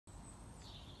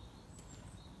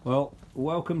Well,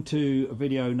 welcome to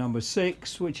video number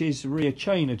 6, which is rear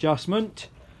chain adjustment.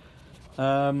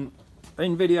 In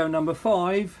video number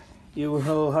 5 you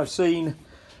will have seen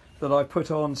that I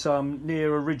put on some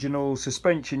near original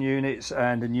suspension units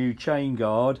and a new chain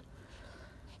guard.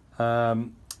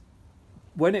 When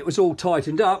it was all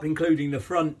tightened up, including the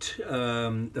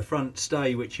front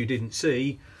stay, which you didn't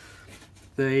see,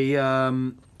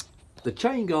 the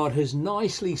chain guard has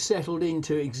nicely settled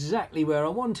into exactly where I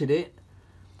wanted it.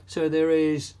 So there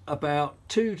is about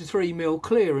 2 to 3 mil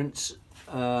clearance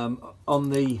on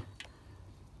the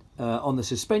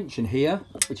suspension here,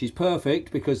 which is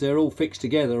perfect because they're all fixed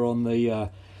together on the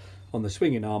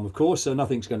swinging arm, of course, so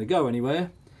nothing's going to go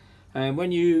anywhere. And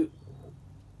when you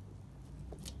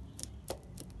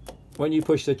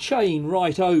push the chain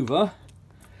right over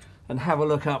and have a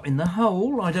look up in the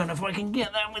hole, I don't know if I can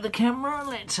get that with the camera.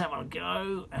 Let's have a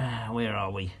go. Where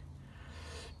are we?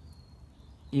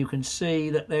 You can see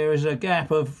that there is a gap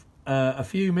of a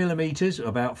few millimeters,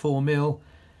 about 4 mil,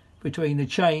 between the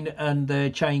chain and the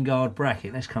chain guard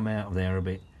bracket. Let's come out of there a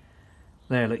bit.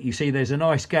 There, look, you see there's a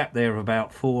nice gap there of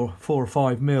about 4 or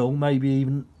 5 mil, maybe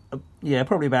even, yeah,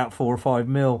 probably about 4 or 5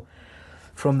 mil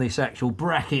from this actual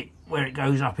bracket where it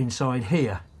goes up inside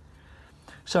here.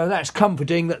 So that's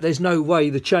comforting that there's no way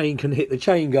the chain can hit the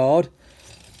chain guard.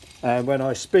 And when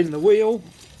I spin the wheel,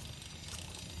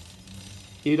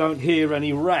 you don't hear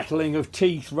any rattling of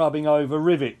teeth rubbing over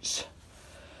rivets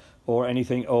or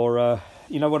anything, or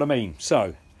you know what I mean.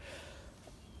 So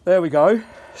there we go.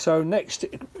 So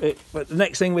but the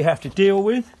next thing we have to deal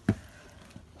with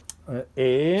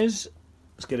is,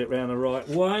 let's get it round the right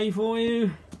way for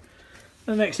you.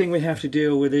 The next thing we have to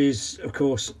deal with is, of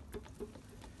course,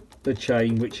 the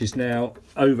chain, which is now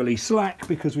overly slack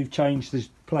because we've changed the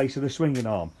place of the swinging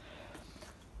arm.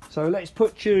 So let's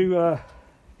put you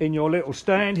in your little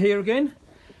stand here again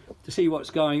to see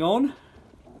what's going on.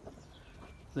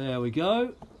 There we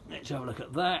go. Let's have a look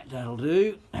at that. That'll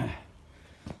do.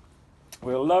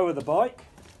 We'll lower the bike.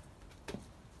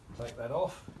 Take that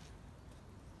off.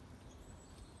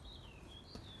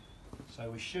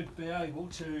 So we should be able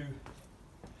to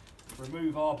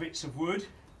remove our bits of wood.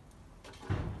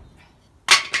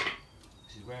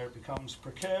 This is where it becomes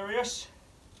precarious.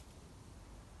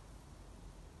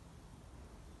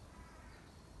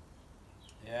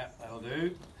 Yeah, that'll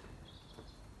do.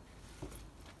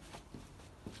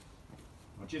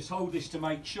 I'll just hold this to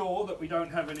make sure that we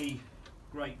don't have any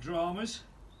great dramas.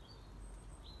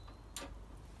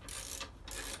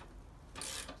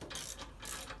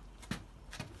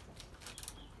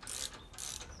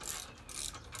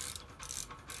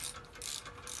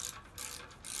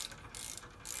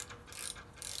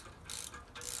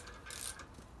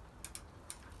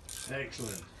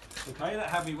 Excellent. Okay, that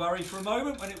had me worried for a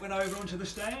moment when it went over onto the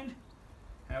stand.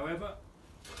 However,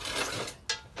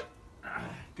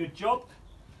 good job.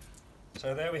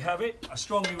 So there we have it. I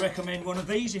strongly recommend one of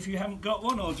these if you haven't got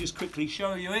one. I'll just quickly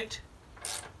show you it.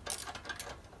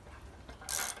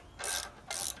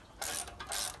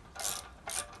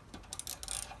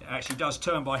 It actually does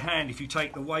turn by hand if you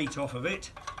take the weight off of it.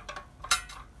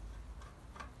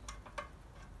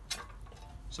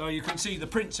 So you can see the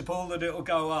principle that it'll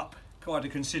go up quite a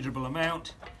considerable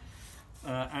amount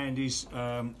and is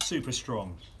super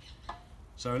strong.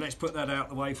 So let's put that out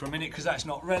the way for a minute because that's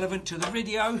not relevant to the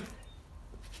video.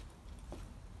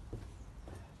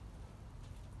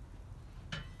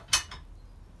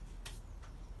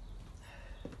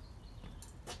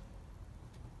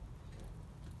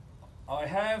 I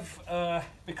have,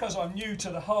 because I'm new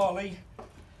to the Harley,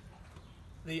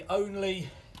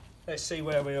 let's see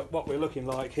what we're looking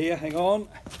like here. Hang on.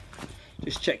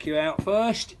 Just check you out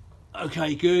first.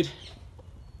 Okay, good.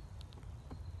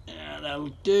 Yeah, that'll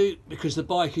do, because the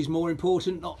bike is more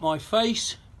important, not my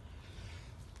face.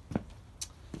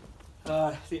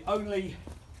 I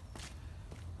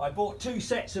bought 2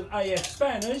 sets of AF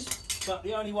spanners, but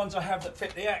the only ones I have that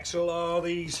fit the axle are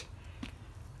these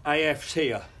AFs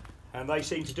here, and they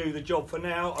seem to do the job for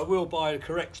now. I will buy the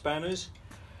correct spanners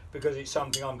because it's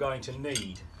something I'm going to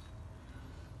need.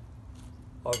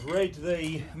 I've read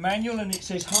the manual and it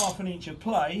says 1/2 inch of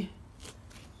play.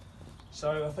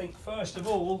 So I think first of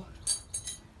all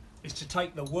is to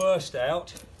take the worst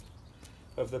out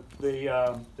of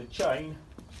the chain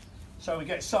so we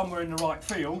get somewhere in the right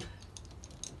field.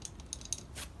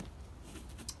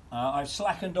 I've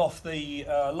slackened off the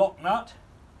lock nut,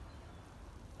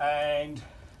 and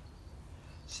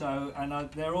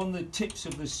they're on the tips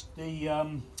of the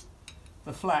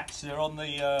flats. They're on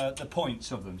the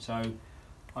points of them. So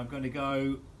I'm going to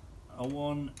go a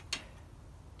 1,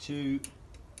 2,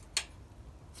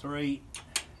 3,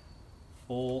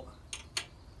 4,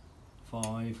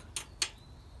 5,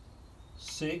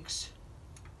 6.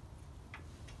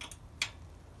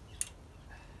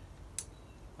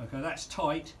 Okay, that's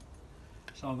tight,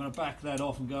 so I'm going to back that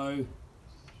off and go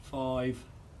 5.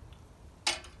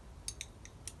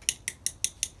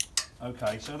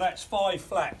 Okay, so that's 5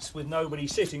 flats with nobody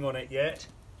sitting on it yet.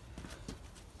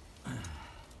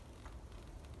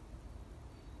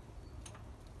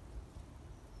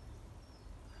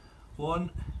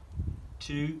 1,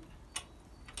 2,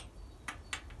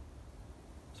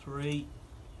 3,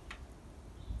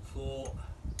 4,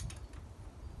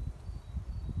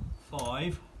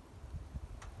 5.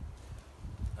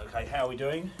 Okay, how are we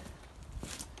doing?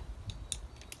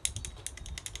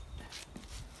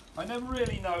 I never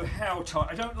really know how tight.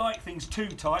 I don't like things too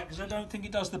tight because I don't think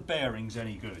it does the bearings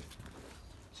any good.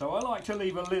 So I like to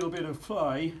leave a little bit of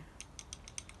play.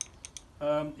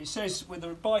 It says with the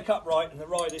bike upright and the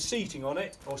rider seating on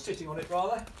it, or sitting on it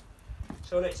rather.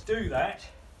 So let's do that.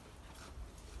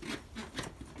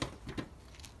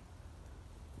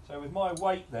 So with my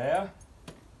weight there,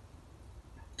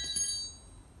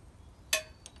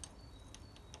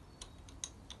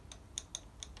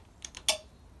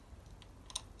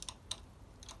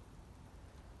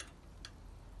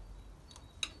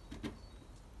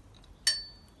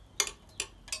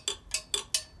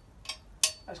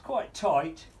 that's quite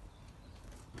tight.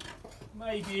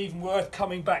 Maybe even worth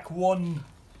coming back one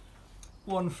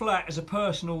flat as a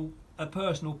personal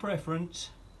preference.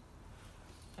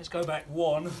 Let's go back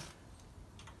 1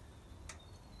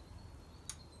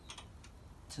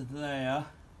 to there.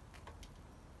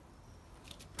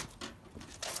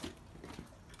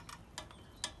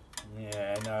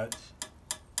 Yeah, no,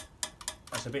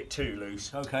 that's a bit too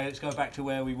loose. Okay, let's go back to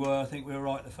where we were. I think we were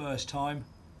right the first time.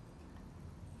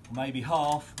 Maybe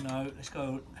half. No, let's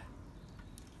go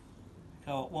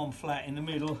at 1 flat in the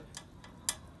middle.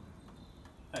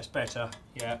 That's better.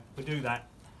 Yeah, we'll do that.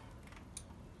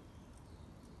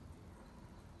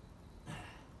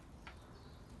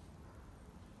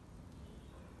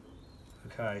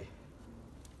 Okay.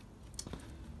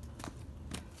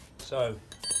 So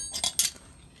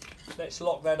let's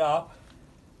lock that up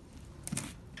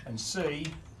and see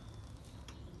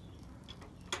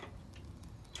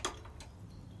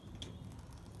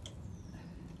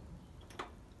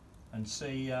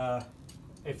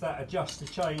if that adjusts the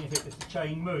chain, if the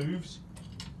chain moves.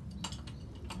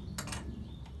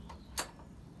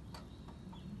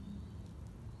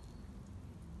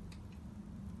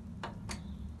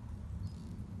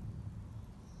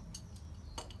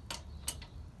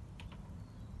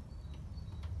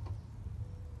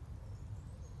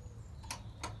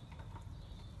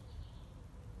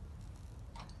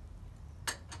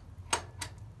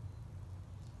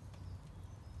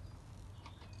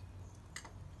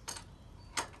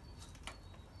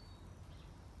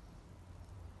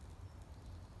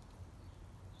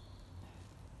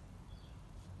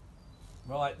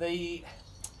 Right, the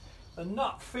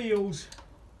nut feels,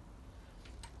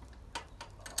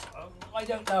 I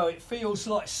don't know, it feels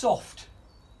like soft,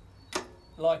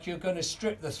 like you're going to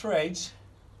strip the threads.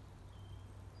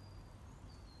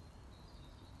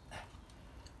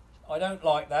 I don't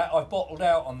like that. I've bottled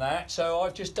out on that, so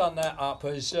I've just done that up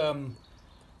as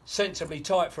sensibly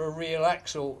tight for a rear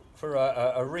axle,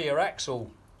 a rear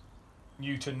axle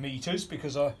Newton meters,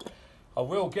 because I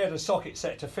will get a socket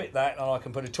set to fit that and I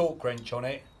can put a torque wrench on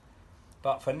it,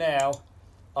 but for now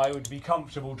I would be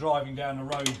comfortable driving down the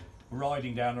road,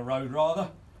 riding down the road rather,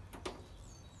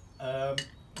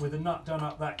 with the nut done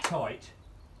up that tight.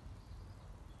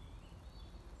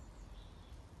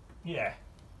 Yeah,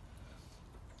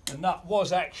 the nut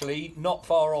was actually not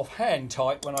far off hand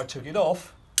tight when I took it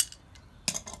off,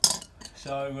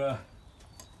 so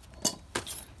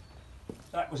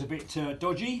that was a bit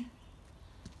dodgy.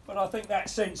 But I think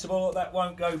that's sensible, that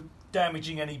won't go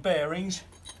damaging any bearings.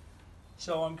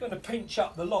 So I'm going to pinch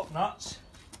up the lock nuts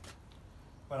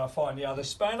when I find the other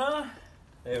spanner.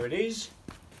 There it is.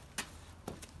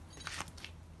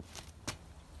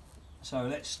 So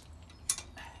let's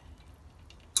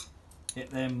get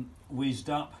them whizzed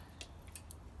up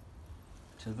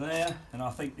to there. And I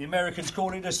think the Americans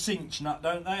call it a cinch nut,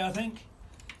 don't they, I think?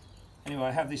 Anyway,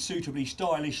 I have this suitably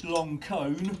stylish long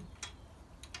cone,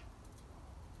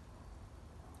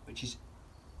 which is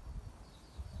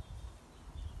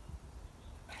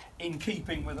in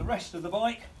keeping with the rest of the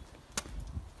bike.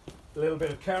 A little bit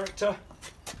of character.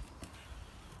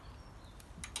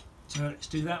 So let's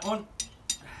do that one.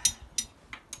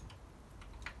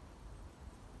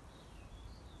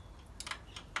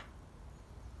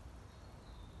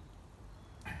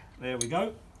 There we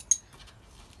go.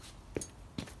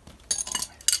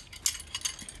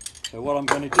 So what I'm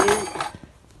going to do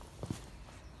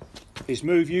is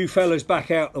move you fellas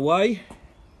back out the way.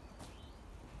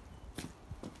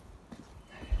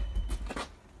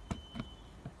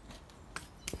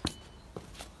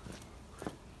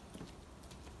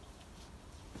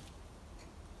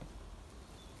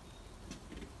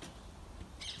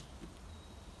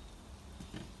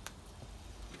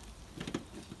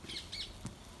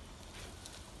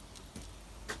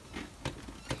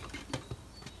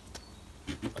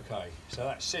 Okay, so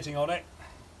that's sitting on it,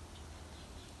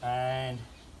 and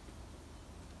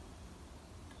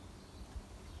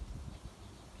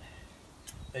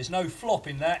there's no flop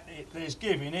in that. There's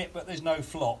give in it, but there's no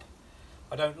flop.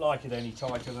 I don't like it any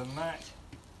tighter than that.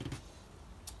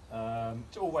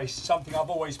 It's always something I've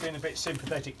always been a bit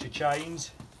sympathetic to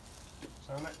chains.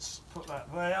 So let's put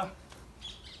that there.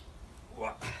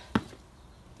 I'm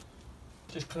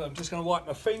just going to wipe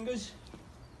my fingers.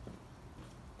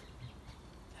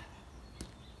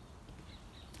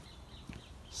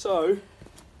 So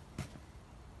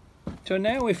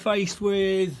now we're faced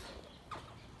with,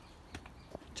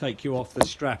 take you off the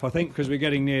strap I think because we're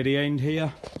getting near the end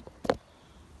here.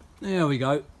 There we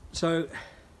go. So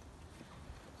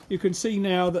you can see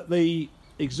now that the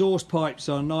exhaust pipes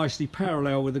are nicely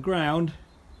parallel with the ground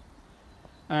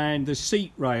and the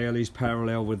seat rail is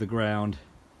parallel with the ground.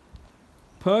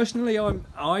 Personally,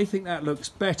 I think that looks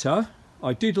better.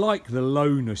 I did like the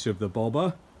lowness of the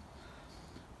bobber,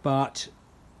 but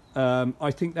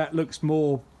I think that looks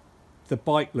more, the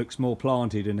bike looks more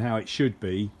planted in how it should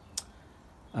be.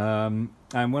 And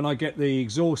when I get the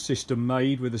exhaust system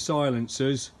made with the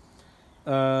silencers,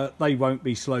 they won't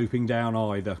be sloping down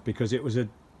either, because it was a,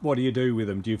 what do you do with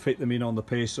them? Do you fit them in on the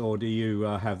piss, or do you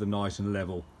have them nice and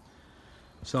level?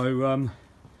 So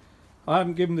I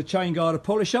haven't given the chain guard a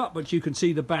polish up, but you can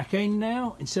see the back end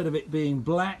now, instead of it being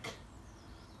black,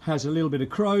 has a little bit of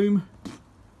chrome.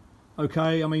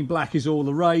 Okay, I mean black is all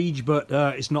the rage, but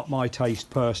it's not my taste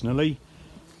personally.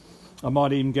 I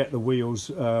might even get the wheels,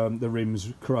 the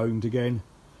rims chromed again.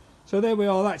 So there we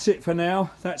are, that's it for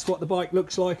now. That's what the bike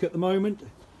looks like at the moment.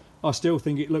 I still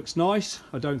think it looks nice.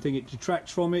 I don't think it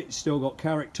detracts from it. It's still got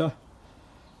character.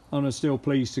 And I'm still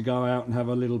pleased to go out and have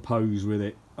a little pose with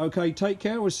it. Okay, take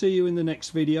care. We'll see you in the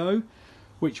next video,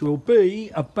 which will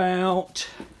be about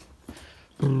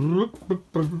the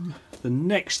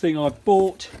next thing I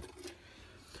bought,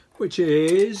 which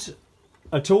is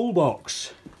a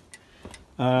toolbox.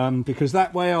 Because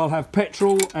that way I'll have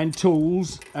petrol and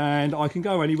tools and I can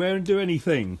go anywhere and do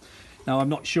anything. Now I'm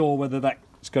not sure whether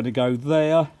that's going to go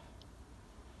there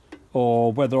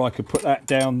or whether I could put that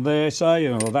down there, say,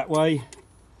 or that way.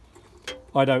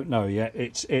 I don't know yet.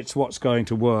 It's what's going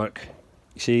to work.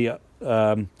 You see,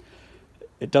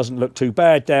 it doesn't look too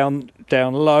bad down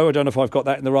low. I don't know if I've got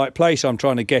that in the right place. I'm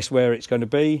trying to guess where it's going to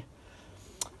be,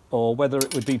 or whether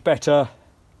it would be better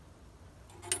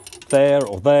there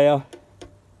or there.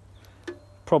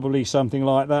 Probably something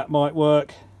like that might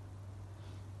work,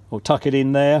 or tuck it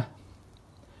in there.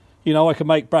 You know, I can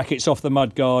make brackets off the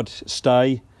mudguard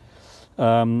stay.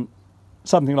 Something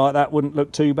like that wouldn't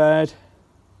look too bad.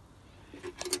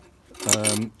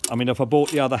 I mean, if I bought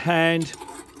the other hand,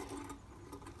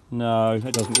 no,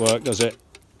 that doesn't work, does it?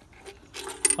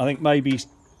 I think maybe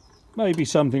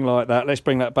something like that. Let's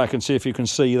bring that back and see if you can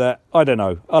see that. I don't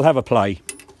know. I'll have a play.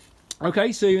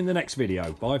 Okay, see you in the next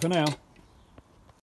video. Bye for now.